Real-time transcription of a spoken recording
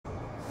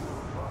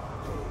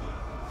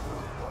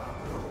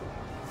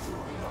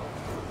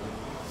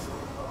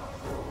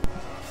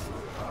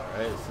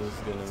So this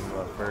is going to be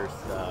my first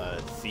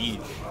siege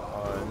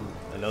on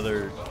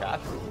another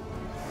capital.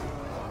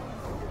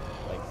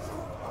 Like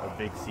a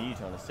big siege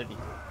on a city.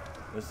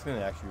 This is going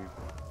to actually be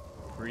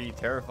pretty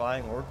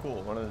terrifying or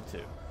cool, one of the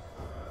two.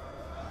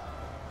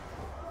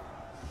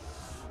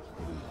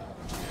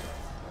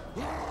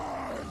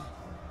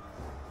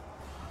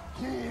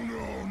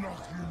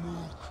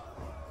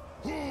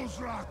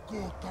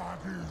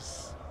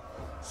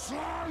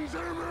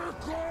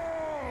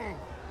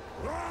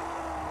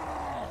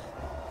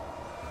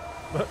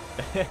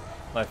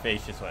 My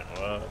face just went,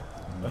 whoa.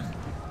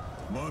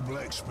 My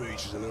black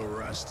speech is a little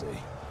rusty.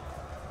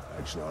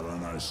 Actually, I don't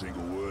know a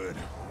single word,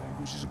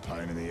 which is a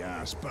pain in the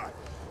ass, but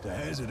to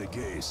hazard a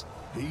guess,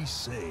 he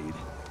said,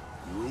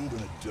 "You're all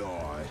gonna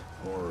die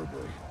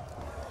horribly."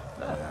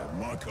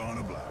 My kind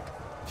of bloke.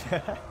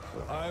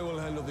 I will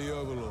handle the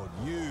Overlord.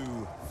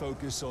 You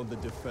focus on the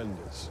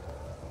defenders.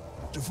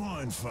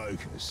 Define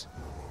focus.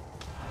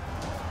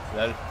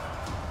 That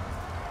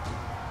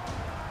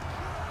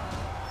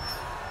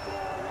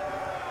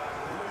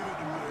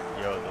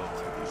Yo,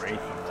 that's great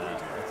from that.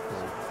 That's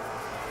cool.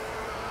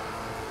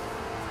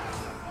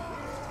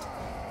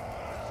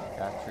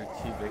 Capture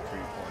 2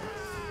 victory points.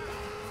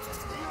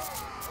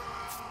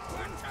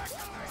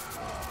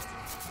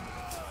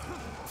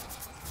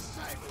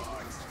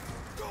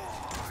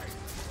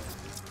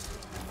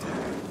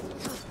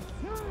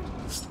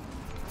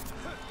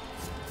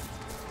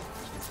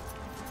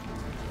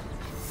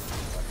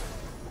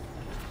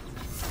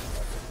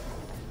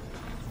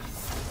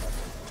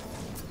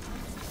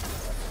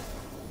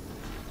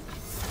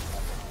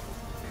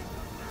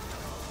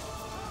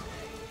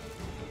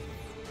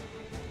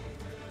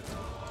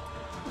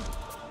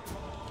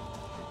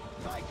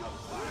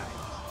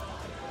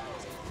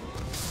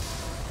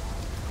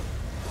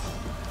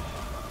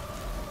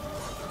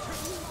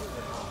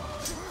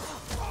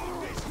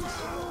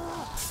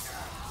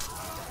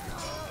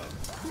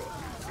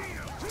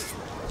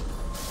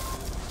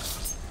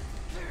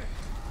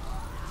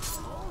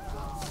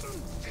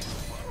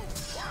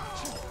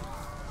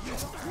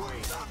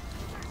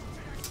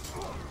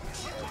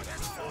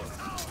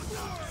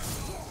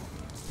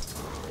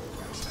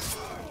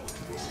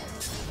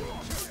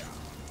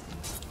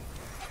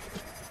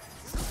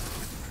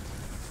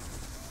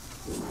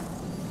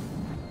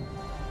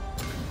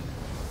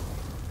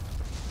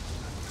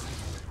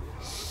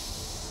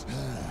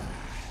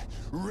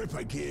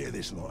 Ripper gear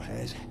this lot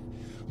has.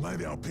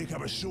 Maybe I'll pick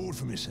up a sword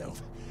for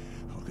myself.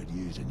 I could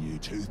use a new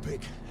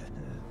toothpick.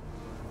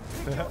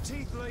 Pick your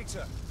teeth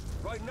later.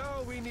 Right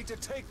now, we need to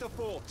take the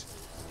fort.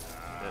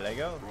 There they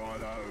go.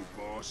 Righto,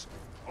 boss.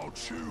 I'll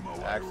chew my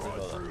way Actually, right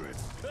hold on. through it.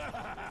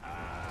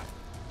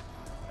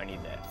 I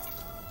need that.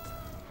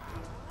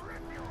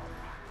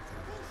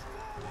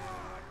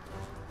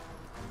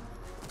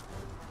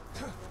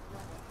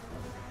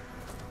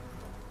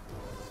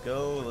 Let's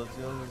go, let's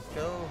go, let's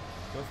go.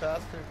 Go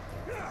faster.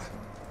 Let's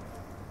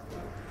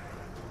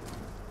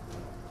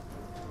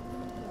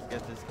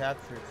get this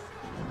captured.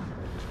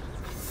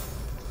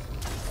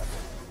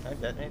 Can I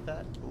detonate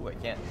that? Ooh, I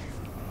can't.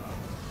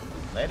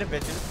 Later,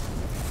 bitches.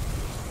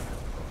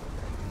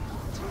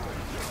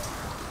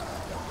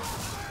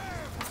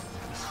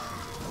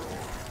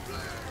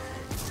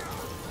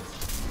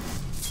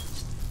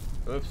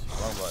 Oops,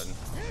 wrong button.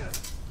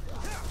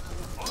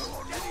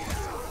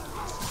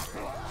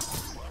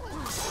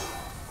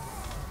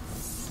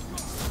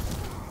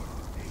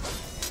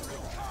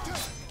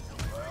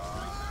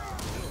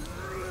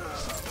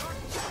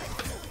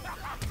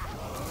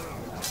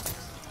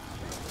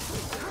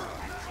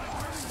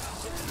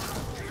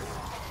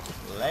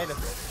 Later.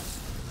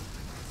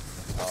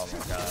 Oh my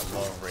god, I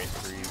love race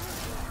 3.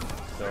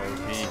 So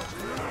OP.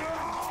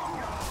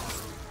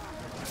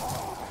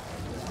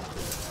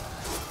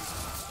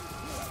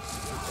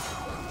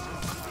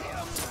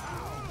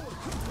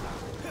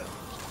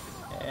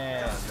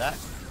 And that.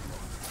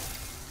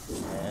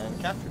 And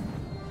capture.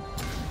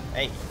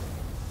 Hey.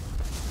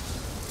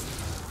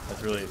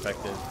 That's really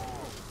effective.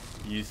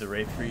 Use the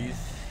Wraith Freeze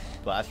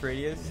blast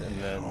radius and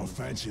then I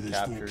fancy this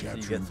capture fort so you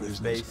capturing get some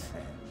business. space.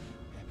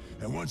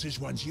 And once this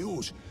one's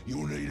yours,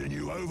 you'll need a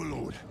new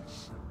overlord.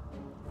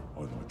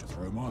 I'd like to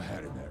throw my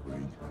hat in that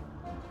ring.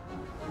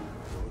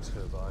 What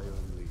have I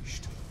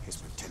unleashed? His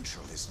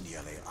potential is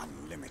nearly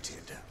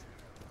unlimited.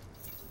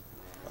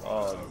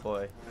 Oh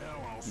boy,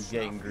 he's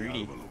getting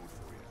greedy.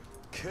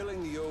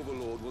 Killing the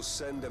Overlord will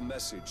send a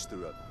message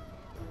through it.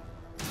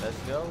 Let's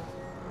go.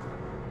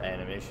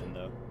 Animation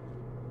though.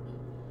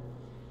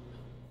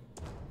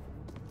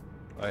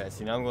 Alright,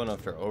 see now I'm going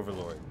after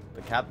Overlord.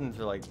 The captains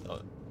are like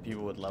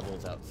people with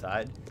levels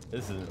outside.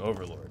 This is an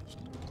Overlord.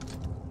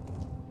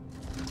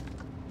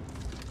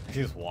 I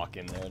just walk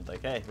in there and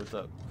like, hey, what's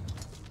up?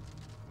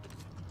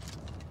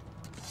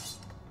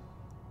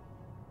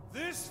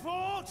 This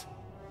fort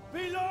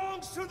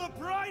belongs to the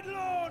Bright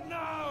Lord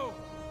now!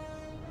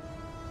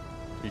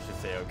 You should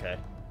say okay.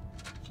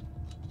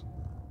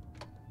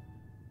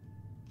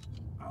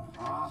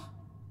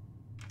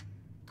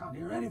 Can't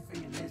hear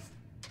anything in this.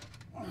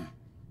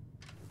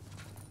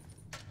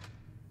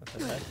 That's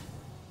okay.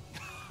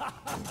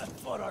 I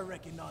thought I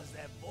recognized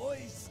that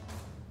voice.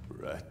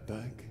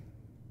 Ratbag?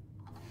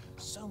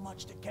 So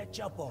much to catch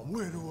up on.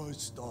 Where do I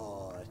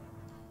start?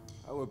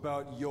 How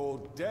about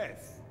your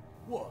death?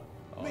 What?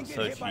 Oh, I mean, get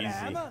so hit by the cheesy.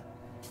 hammer?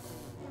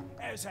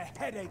 There's a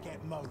headache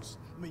at most.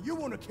 I mean, you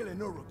want to kill an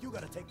Uruk, you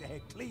gotta take the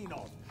head clean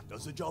off.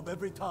 Does the job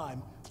every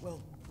time.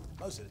 Well,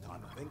 most of the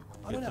time, I think.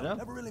 I don't Good to know. know.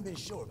 Never really been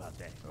sure about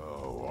that.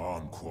 Oh,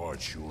 I'm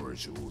quite sure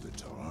it's all the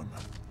time.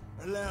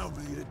 Allow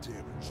me to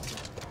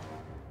demonstrate.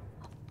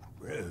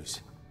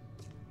 Bruce.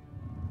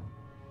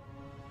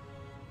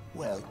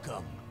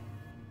 Welcome.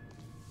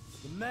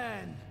 The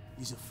man,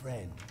 he's a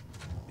friend.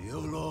 The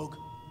Olog,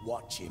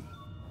 watch him.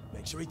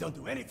 Make sure he don't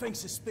do anything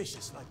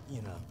suspicious, like,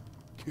 you know,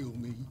 kill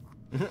me.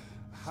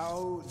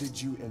 How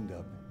did you end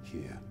up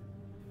here?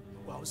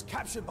 Well, I was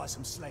captured by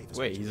some slavers.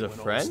 Wait, which he's we a weren't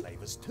all friend?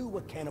 Slavers. 2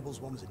 were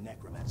cannibals, 1 was a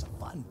necromancer.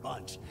 Fun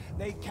bunch.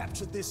 They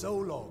captured this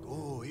Olog.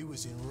 Oh, he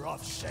was in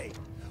rough shape.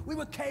 We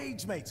were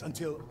cage mates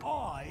until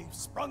I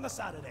sprung us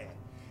out of there.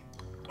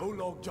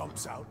 Olog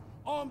jumps out,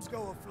 arms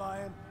go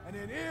a-flying, and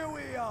then here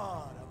we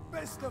are, the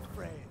best of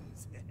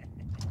friends.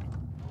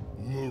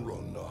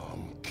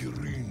 Muranam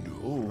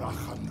Kirindu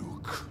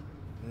Rahanuk.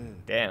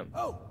 Damn.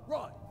 Oh,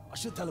 right. I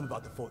should tell him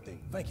about the fort thing.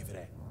 Thank you for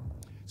that.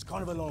 It's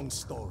kind of a long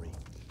story.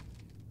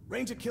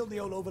 Ranger killed the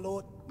old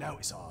overlord, now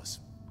it's ours.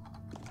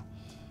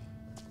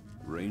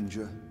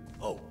 Ranger?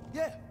 Oh,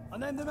 yeah, I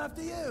named him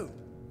after you.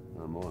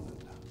 I'm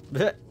honored.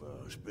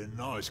 Well, it's been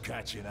nice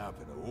catching up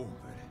and all,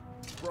 but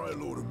Bright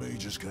Lord and me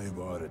just came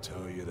by to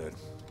tell you that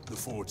the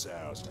fort's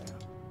ours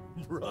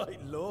now. Right,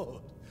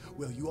 Lord.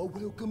 Well, you are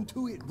welcome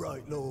to it,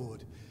 Right,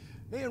 Lord.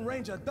 Me and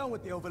Ranger are done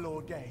with the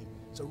Overlord game.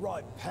 It's a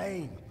right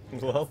pain.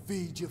 Well.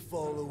 Feed your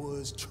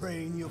followers,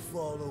 train your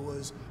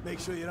followers, make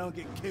sure you don't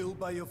get killed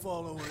by your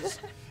followers.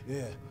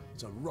 Yeah,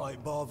 it's a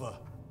right bother.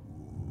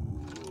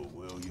 Ooh,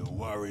 well, your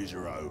worries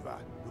are over,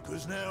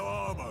 because now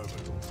I'm over.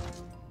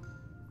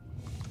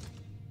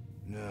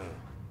 No.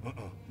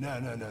 No,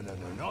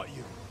 not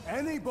you.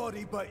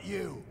 Anybody but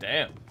you.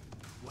 Damn.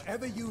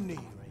 Whatever you need,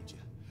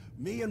 Ranger.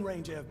 Me and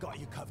Ranger have got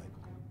you covered.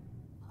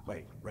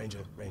 Wait,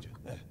 Ranger.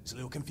 It's a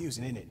little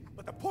confusing, isn't it?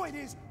 But the point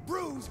is,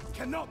 Bruce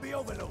cannot be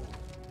Overlord.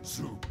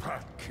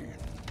 Zupakin.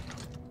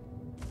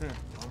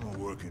 I'm not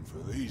working for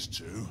these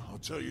 2, I'll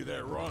tell you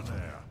that right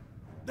now.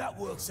 That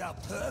works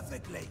out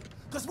perfectly,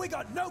 because we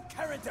got no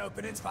character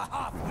openings for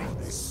half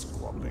weeks.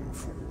 Squabbling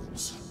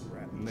fools.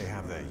 They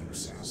have their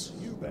uses.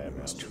 You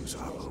must choose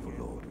our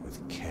overlord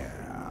with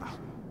care.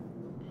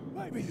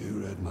 Maybe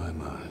You read my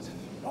mind.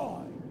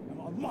 I am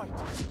a mighty,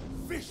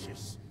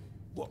 vicious,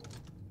 what?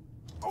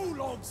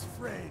 Olog's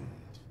friend.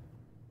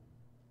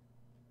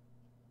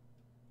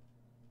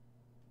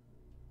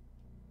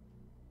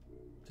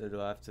 So do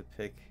I have to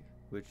pick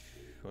which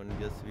one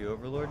gets to be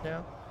Overlord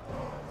now?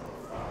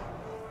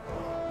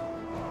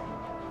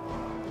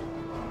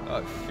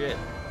 Oh shit.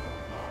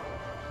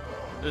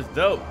 This is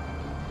dope.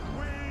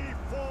 We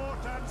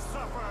fought and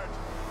suffered,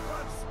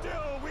 but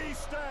still we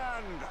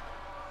stand.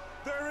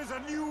 There is a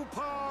new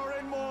power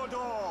in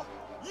Mordor.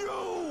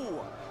 You!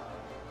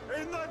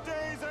 In the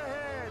days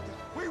ahead,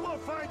 we will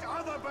fight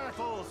other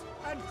battles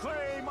and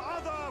claim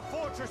other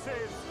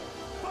fortresses.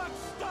 But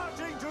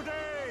starting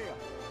today,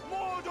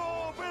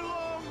 Mordor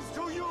belongs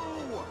to you!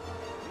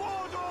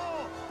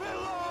 Mordor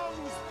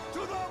belongs to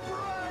the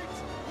Bright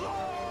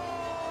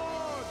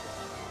Lord!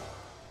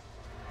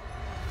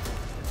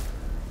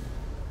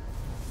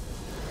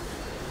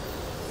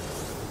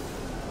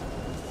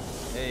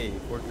 Hey,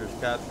 Fortress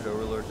captured,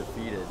 Overlord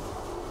defeated.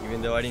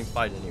 Even though I didn't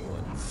fight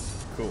anyone.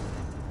 Cool.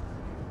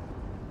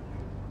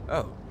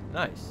 Oh,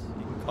 nice.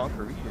 You can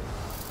conquer regions.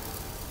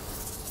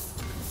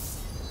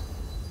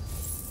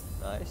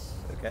 Nice,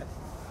 okay.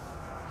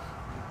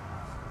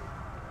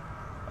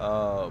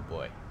 Oh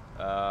boy.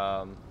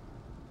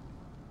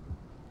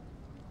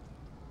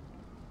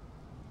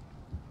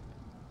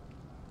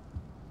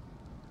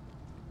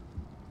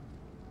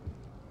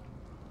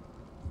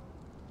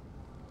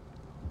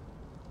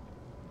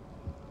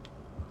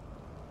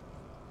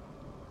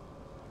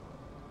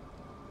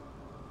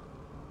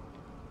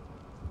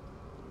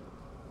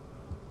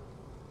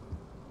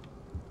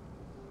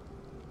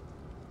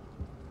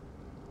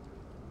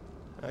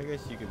 I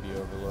guess you could be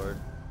Overlord.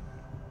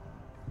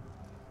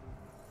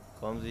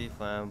 Clumsy,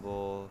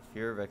 flammable,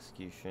 fear of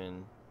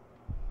execution,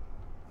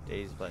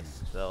 dazed by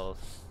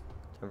stealth,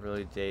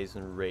 temporarily dazed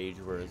when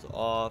rage wears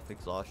off,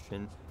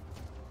 exhaustion.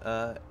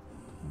 And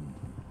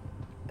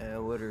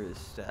what are his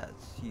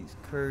stats? He's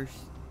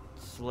cursed,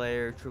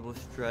 slayer, triple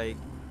strike,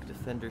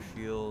 defender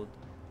shield,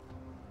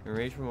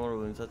 enraged from mortal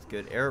wounds, that's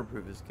good. Arrow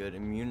proof is good,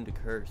 immune to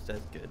curse,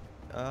 that's good.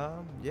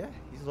 Yeah,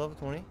 he's level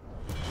 20.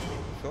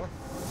 Sure.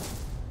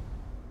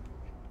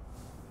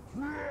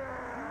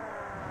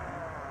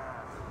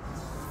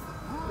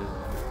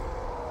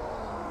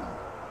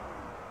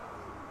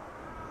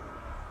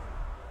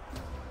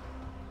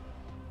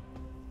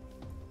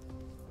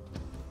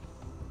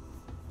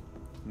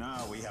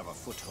 Now we have a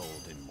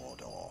foothold in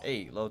Mordor.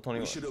 Hey, level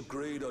 21. We should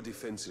upgrade our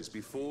defenses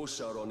before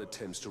Sauron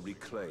attempts to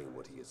reclaim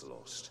what he has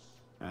lost.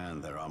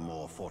 And there are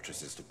more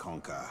fortresses to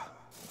conquer,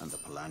 and the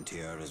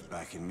Palantir is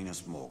back in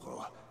Minas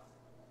Morgul.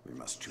 We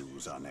must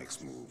choose our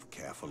next move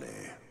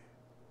carefully.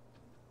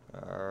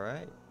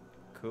 Alright,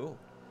 cool.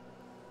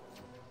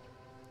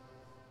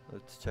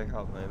 Let's check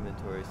out my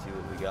inventory, see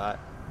what we got.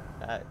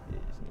 That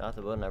is not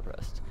the button I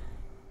pressed.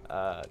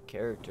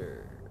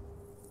 Character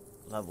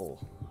level.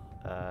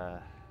 As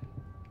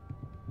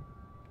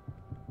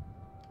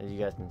you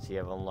guys can see,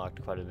 I've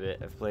unlocked quite a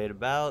bit. I've played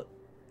about,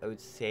 I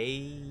would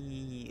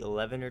say,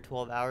 11 or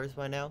 12 hours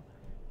by now.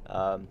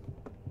 Only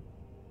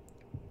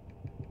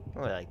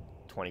like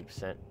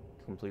 20%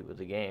 complete with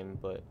the game,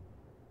 but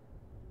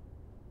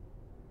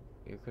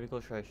your critical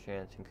strike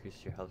chance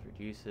increases your health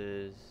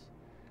reduces.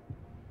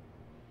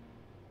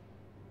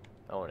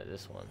 I wanted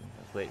this one.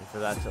 I was waiting for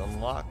that to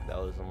unlock. That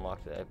was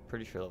unlocked at, I'm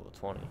pretty sure, level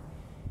 20.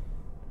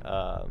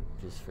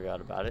 Just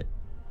forgot about it.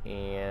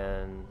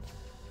 And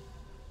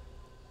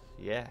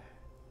yeah.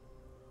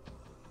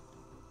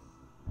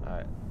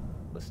 Alright,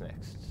 what's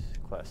next?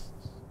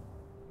 Quests.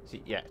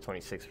 See, yeah,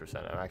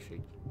 26%. I've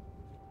actually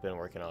been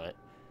working on it.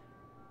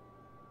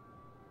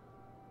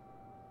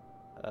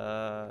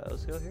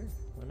 Let's go here.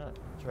 Why not?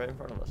 It's right in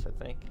front of us, I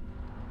think.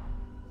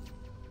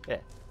 Yeah.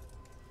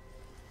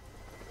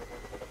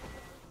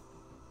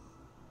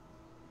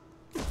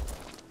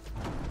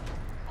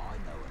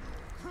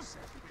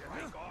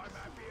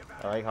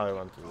 I like how I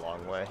went the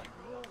long way.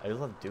 I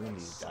love doing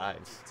these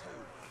dives.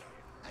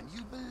 And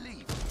you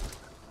believe it.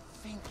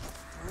 Think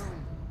through.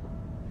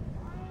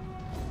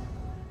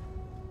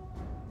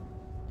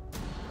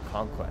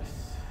 Conquest.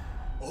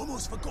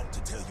 Almost forgot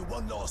to tell you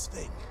one last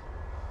thing.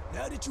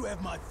 Now that you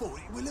have my fort,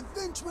 it will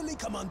eventually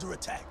come under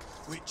attack,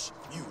 which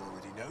you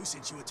already know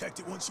since you attacked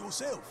it once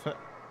yourself.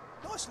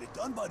 Nicely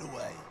done, by the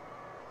way.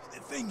 The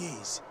thing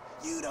is,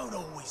 you don't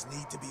always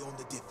need to be on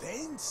the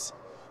defense.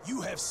 You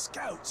have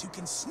scouts who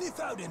can sniff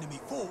out enemy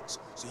forts,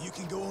 so you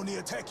can go on the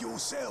attack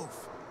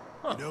yourself.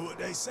 You know what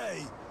they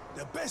say?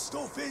 The best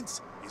offense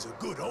is a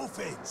good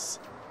offense.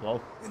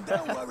 Well. And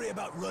don't worry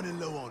about running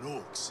low on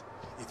orcs.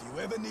 If you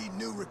ever need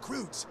new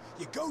recruits,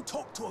 you go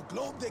talk to a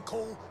globe they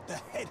call the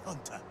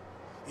Headhunter.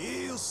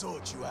 He'll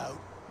sort you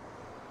out.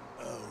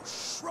 Oh,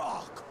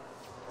 Shrock.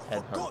 I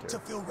forgot to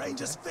fill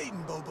Ranger's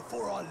feeding bowl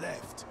before I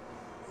left.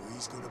 Oh,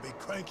 he's gonna be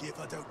cranky if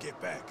I don't get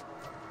back.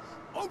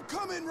 I'm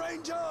coming,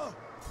 Ranger!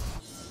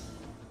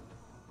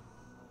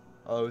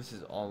 Oh, this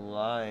is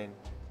online.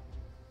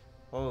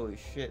 Holy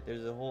shit,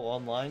 there's a whole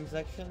online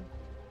section?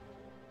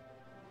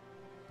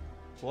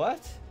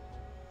 What?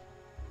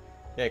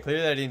 Yeah,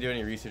 clearly I didn't do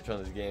any research on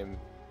this game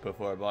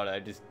before I bought it.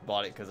 I just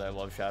bought it because I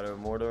love Shadow of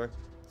Mordor.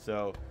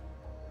 So,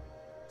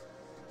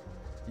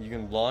 you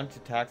can launch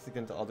attacks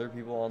against other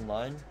people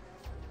online?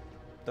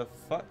 The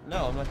fuck?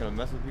 No, I'm not gonna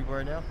mess with people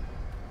right now.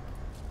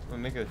 I'm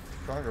gonna make a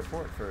stronger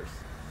fort first.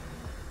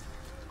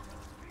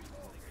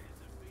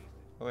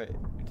 Oh wait,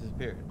 it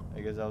disappeared. I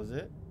guess that was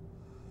it?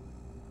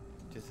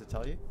 Just to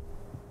tell you?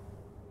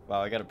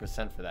 Wow, I got a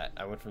percent for that.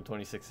 I went from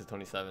 26 to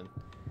 27.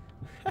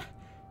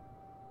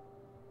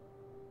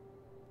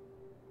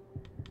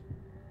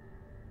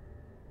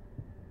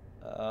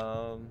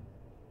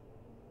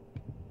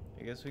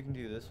 I guess we can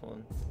do this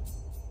one.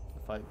 The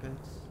fight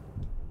pits.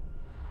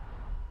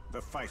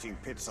 The fighting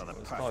pits are the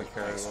Let's perfect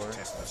place Lord. to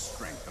test the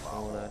strength of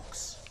our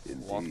orcs.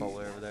 Walk all the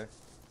way over there.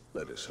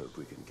 Let us hope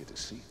we can get a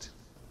seat.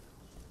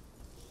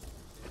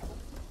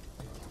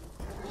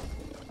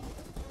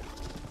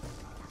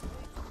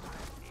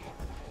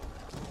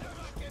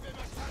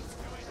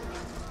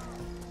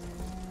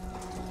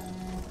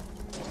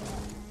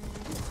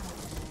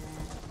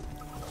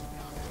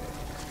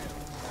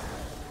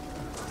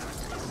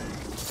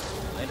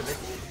 Later,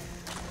 bitch.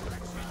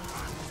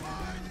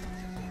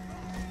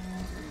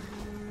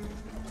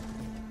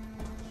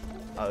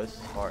 Oh, this is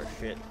hard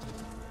shit.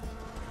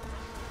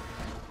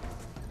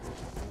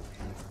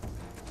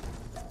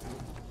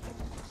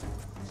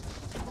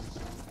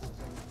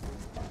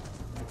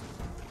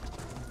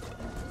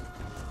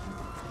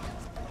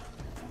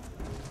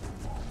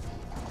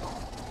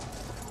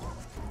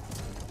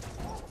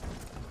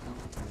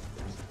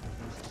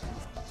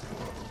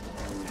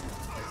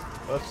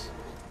 Oops,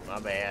 my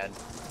bad.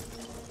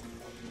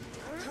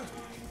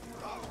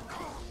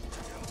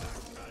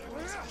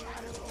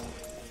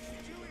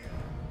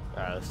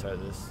 Alright, let's start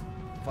this.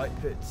 Fight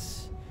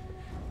pits.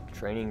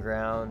 Training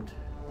ground.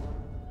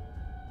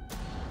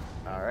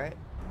 Alright.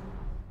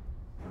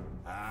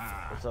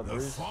 Ah, What's up, the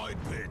Bruce? fight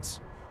pits.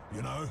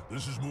 You know,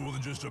 this is more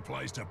than just a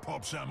place to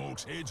pop some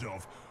orcs' heads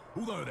off,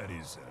 although that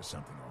is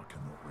something I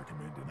cannot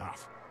recommend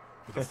enough.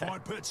 But the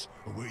fight pits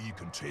are where you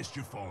can test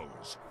your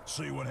followers,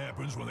 see what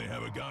happens when they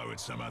have a go at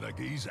some other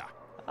geezer.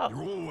 Oh.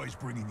 You're always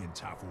bringing in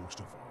tough orcs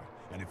to fight,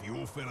 and if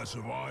your fella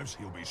survives,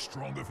 he'll be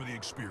stronger for the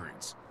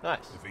experience.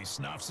 Nice. If he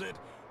snuffs it,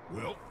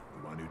 well,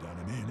 the one who done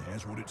him in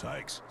has what it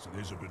takes, so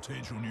there's a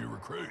potential new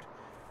recruit.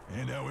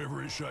 And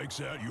however it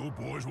shakes out, your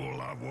boys will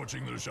love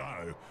watching the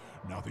show.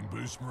 Nothing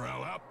boosts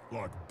morale up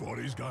like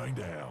bodies going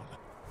down.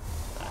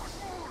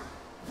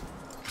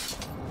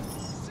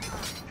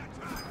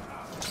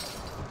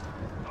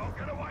 Oh,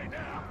 get away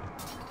now!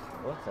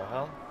 What the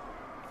hell?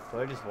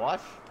 Do I just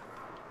watch?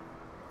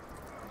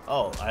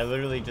 Oh, I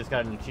literally just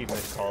got an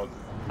achievement called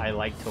I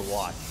like to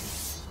watch.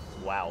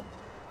 Wow.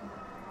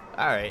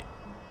 Alright.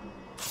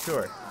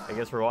 Sure. I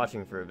guess we're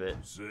watching for a bit.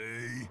 See?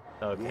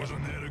 Okay.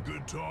 Wasn't that a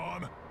good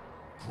time?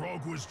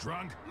 Grog was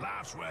drunk,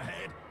 laughs were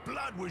had,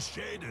 blood was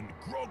shed, and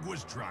Grog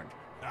was drunk.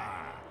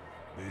 Ah,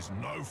 there's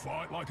no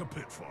fight like a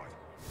pit fight.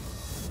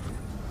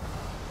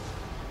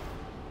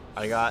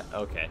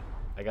 Okay.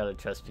 I got a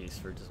chess piece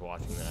for just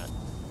watching that.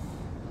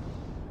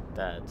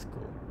 That's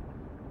cool.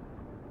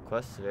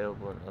 Quests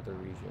available in other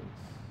regions.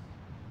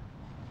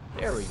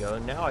 There we go.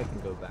 Now I can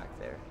go back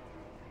there.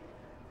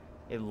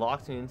 It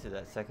locked me into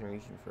that second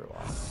region for a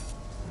while.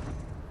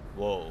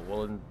 Whoa,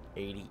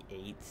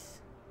 188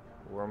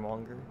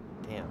 Warmonger?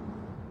 Damn.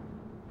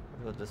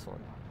 What about this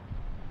one?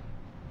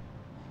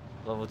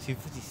 Level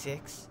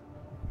 256?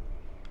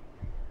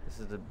 This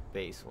is the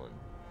base one.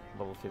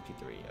 Level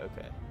 53,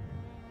 okay.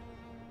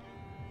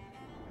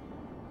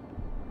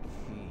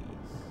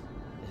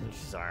 Jeez. There's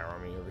just our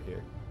army over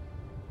here.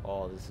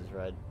 Oh, this is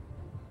red.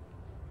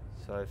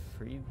 So I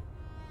freed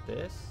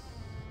this?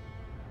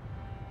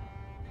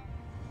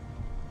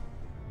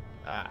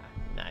 Ah,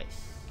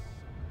 nice.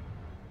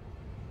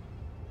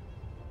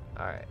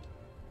 Alright.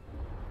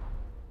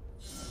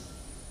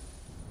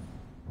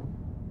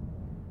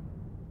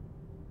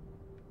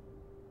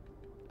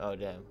 Oh,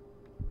 damn.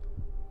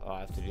 Oh,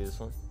 I have to do this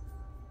one?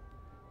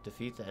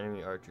 Defeat the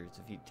enemy archers.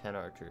 Defeat 10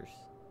 archers.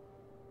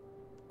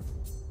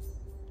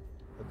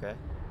 Okay.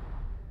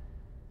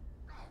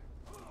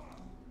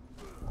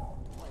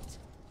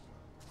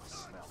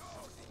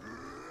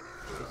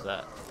 What's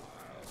that?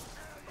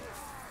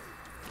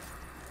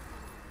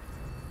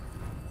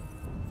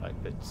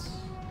 5 bits.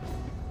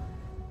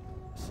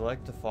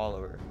 Select a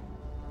follower.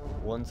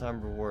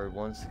 One-time reward,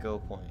 1 skill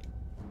point.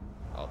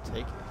 I'll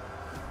take it.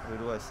 Who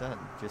do I send?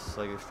 Just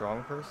like a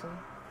strong person?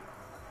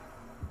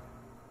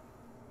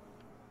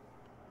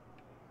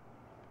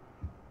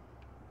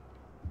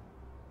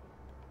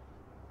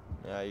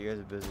 Yeah, you guys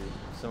are busy.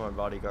 Send my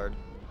bodyguard.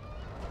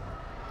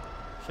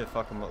 Should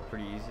fuck him up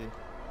pretty easy.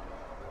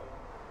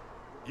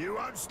 You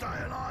won't stay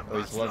alive. Oh,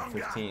 he's level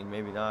 15.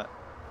 Maybe not.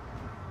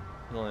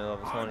 He's only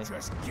level 20. I'm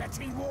just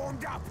getting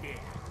warmed up here.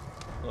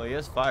 Well, he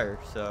has fire,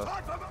 so.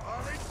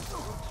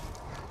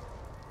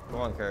 Come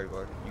on,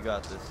 Karagor. You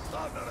got this.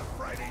 I'm not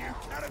afraid of you,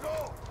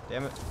 Karagor.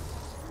 Damn it.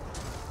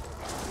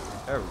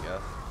 There we go.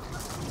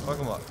 Fuck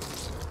him up.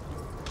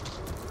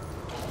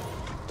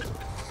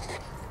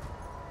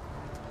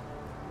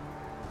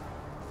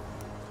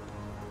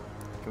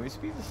 Can we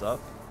speed this up?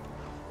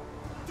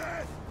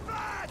 Death,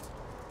 bad.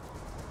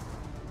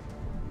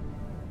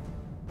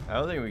 I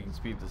don't think we can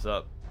speed this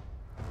up.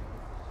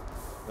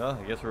 Well,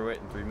 I guess we're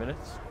waiting 3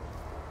 minutes.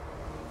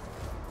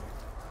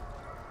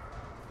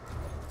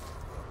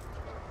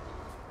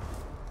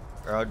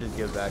 Or I'll just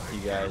get back to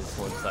you guys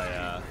once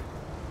I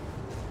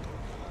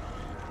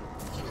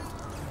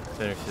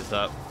finish this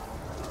up.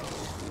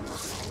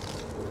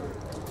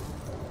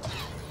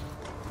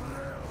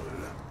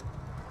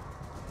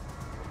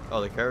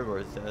 Oh, the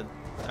Karagor is dead.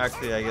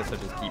 Actually, I guess I'll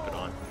just keep it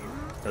on.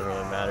 Doesn't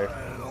really matter.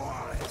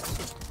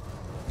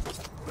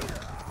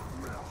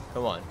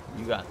 Come on,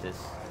 you got this.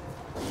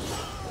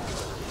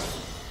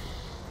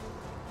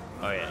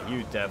 Oh yeah,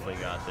 you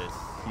definitely got this.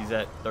 He's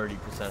at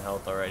 30%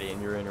 health already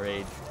and you're in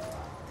rage.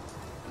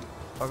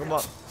 Fuck him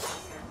up.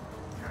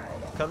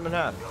 Cut him in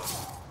half.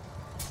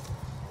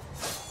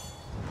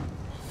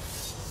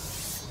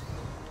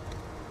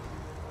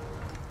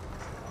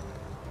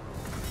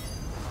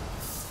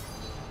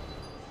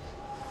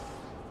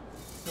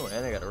 Oh,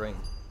 and I got a ring.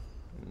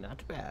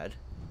 Not bad.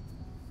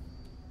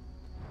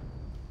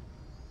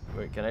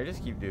 Wait, can I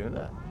just keep doing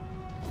that?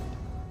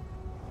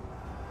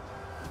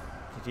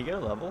 Did he get a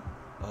level?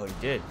 Oh, he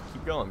did.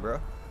 Keep going, bro.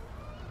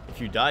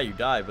 If you die,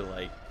 but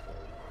like...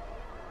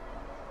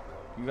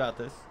 You got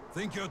this.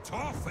 Think you're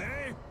tough,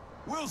 eh?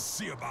 We'll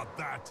see about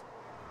that.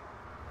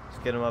 Let's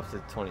get him up to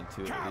 22 at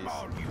least. Come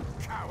on, you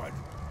coward.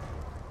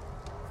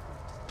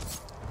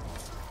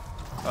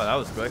 Oh, that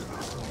was quick.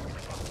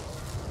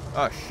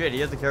 Oh shit, he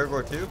has the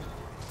Karagor too?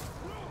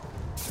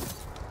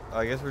 Oh,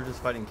 I guess we're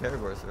just fighting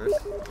Karagors first.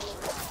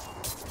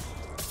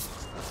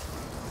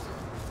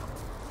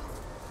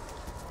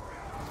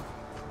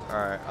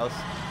 Alright, I'll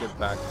get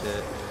back to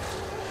it.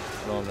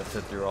 I don't want to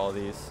sit through all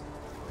these.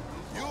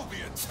 You'll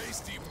be a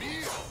tasty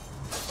meal.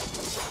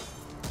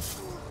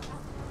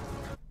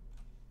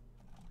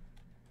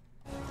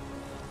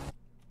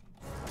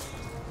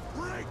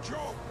 Break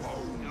your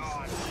bones.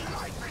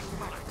 Like Rip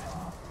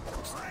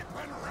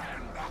and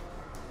rend.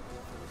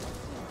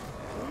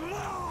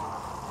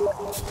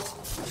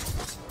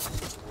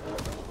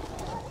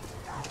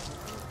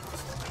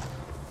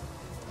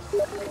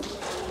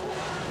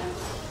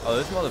 Oh,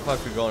 this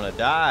motherfucker gonna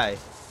die.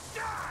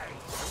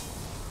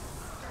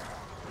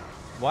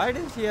 Why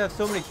didn't he have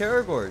so many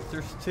Karagors?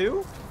 There's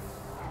 2?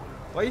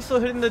 Why are you still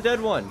hitting the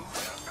dead one?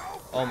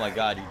 Oh my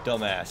god, you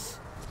dumbass.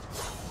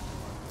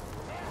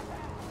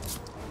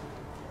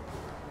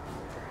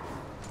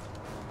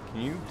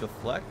 Can you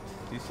deflect?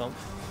 Do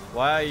something?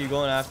 Why are you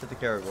going after the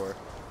Caragor?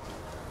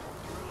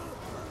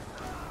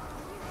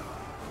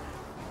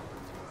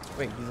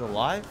 Wait, he's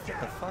alive? What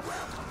the fuck?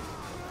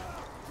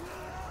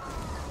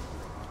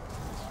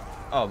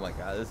 Oh my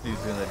god, this dude's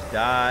gonna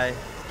die.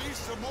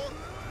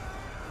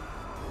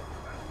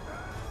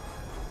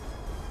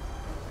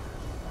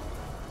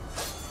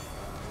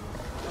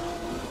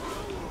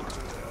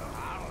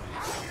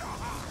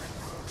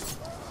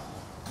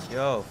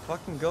 Yo,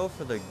 fucking go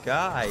for the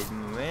guy,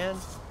 man.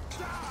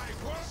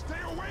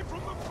 Stay away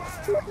from the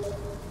fire!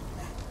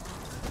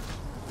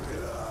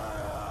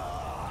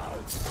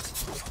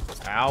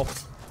 Ow.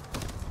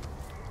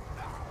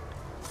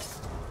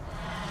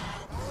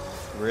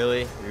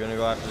 Really? You're gonna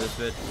go after this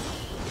bitch?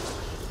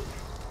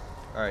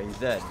 Alright, he's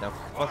dead. Now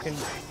fucking...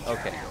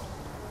 Okay.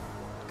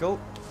 Go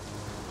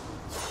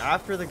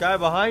after the guy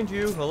behind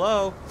you.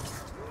 Hello?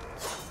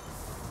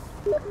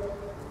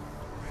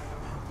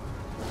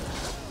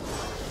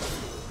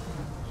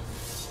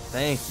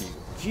 Thank you.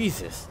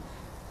 Jesus.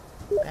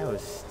 That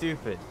was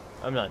stupid.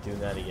 I'm not doing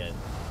that again.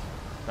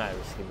 I'm not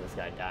risking this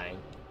guy dying.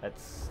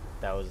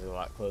 That was a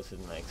lot closer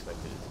than I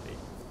expected it to be.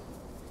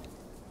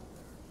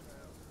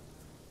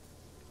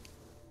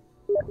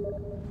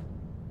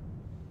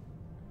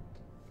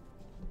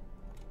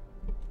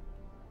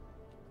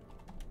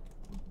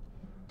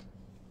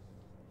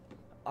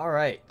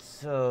 Alright,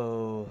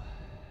 so...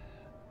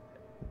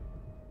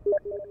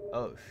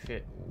 Oh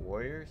shit,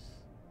 warriors?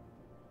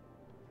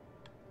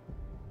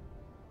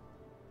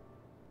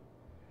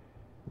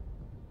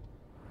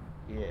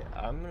 Yeah,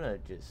 I'm gonna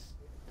just...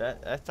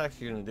 That's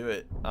actually gonna do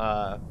it.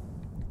 I'm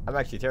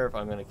actually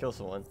terrified I'm gonna kill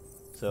someone.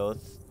 So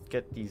let's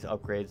get these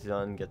upgrades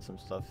done, get some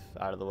stuff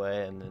out of the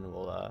way, and then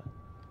we'll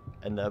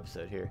end the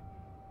episode here.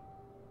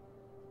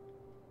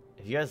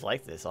 If you guys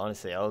like this,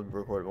 honestly, I'll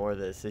record more of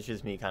this. It's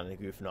just me kind of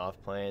goofing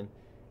off playing.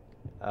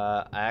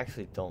 I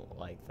actually don't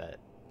like that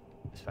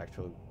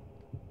spectral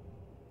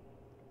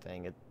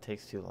thing. It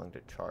takes too long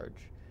to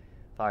charge.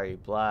 Fiery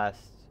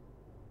blast.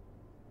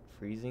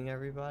 Freezing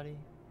everybody?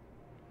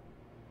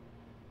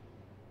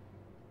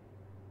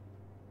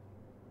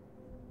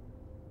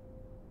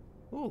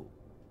 Ooh.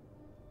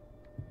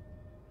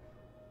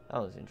 That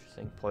was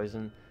interesting.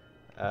 Poison.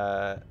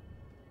 That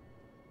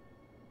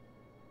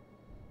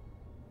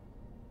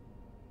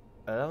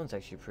one's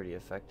actually pretty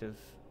effective.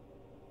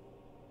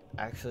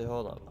 Actually,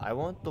 hold up. I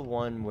want the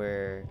one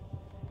where...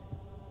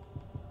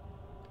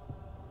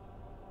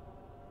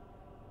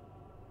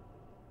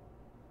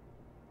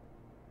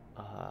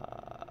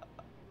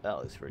 that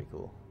looks pretty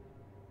cool.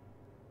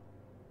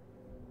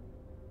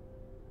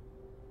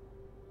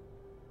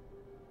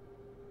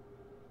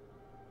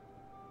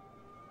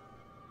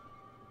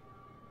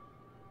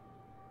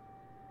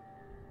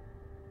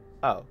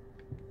 Oh.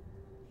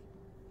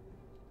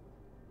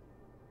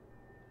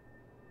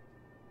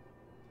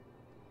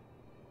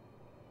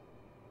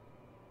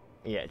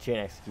 Yeah, chain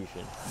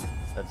execution.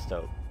 That's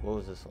dope. What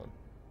was this one?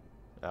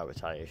 Oh,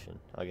 retaliation.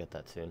 I'll get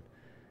that soon.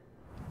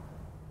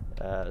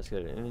 Let's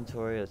go to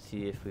inventory. Let's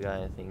see if we got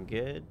anything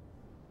good.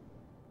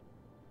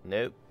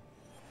 Nope.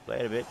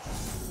 Later, bitch.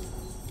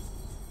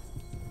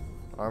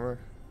 Armor.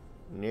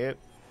 Nope.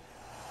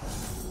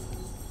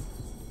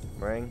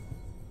 Ring.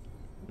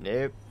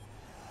 Nope.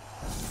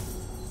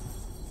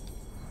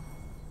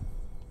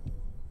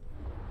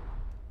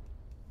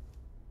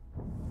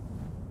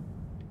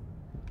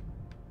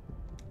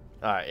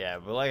 Alright, yeah,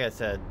 but like I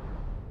said,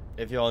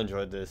 if y'all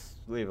enjoyed this,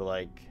 leave a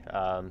like,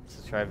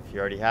 subscribe if you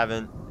already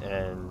haven't,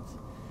 and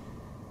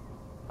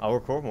I'll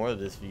record more of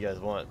this if you guys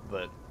want,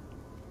 but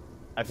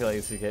I feel like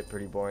this would get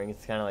pretty boring.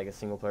 It's kind of like a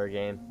single player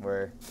game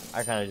where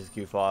I kind of just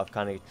goof off,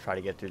 kind of try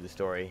to get through the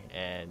story,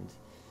 and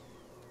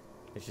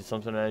it's just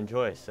something I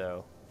enjoy.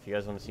 So if you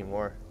guys want to see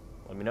more,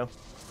 let me know.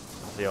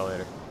 See y'all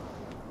later.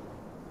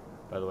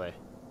 By the way,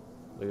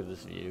 look at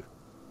this view.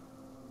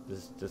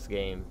 This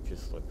game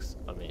just looks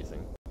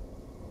amazing.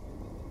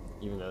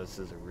 Even though this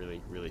is a really,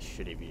 really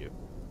shitty view.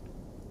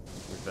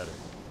 It's better.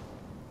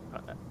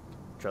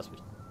 Trust me.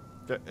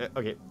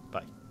 Okay,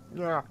 bye.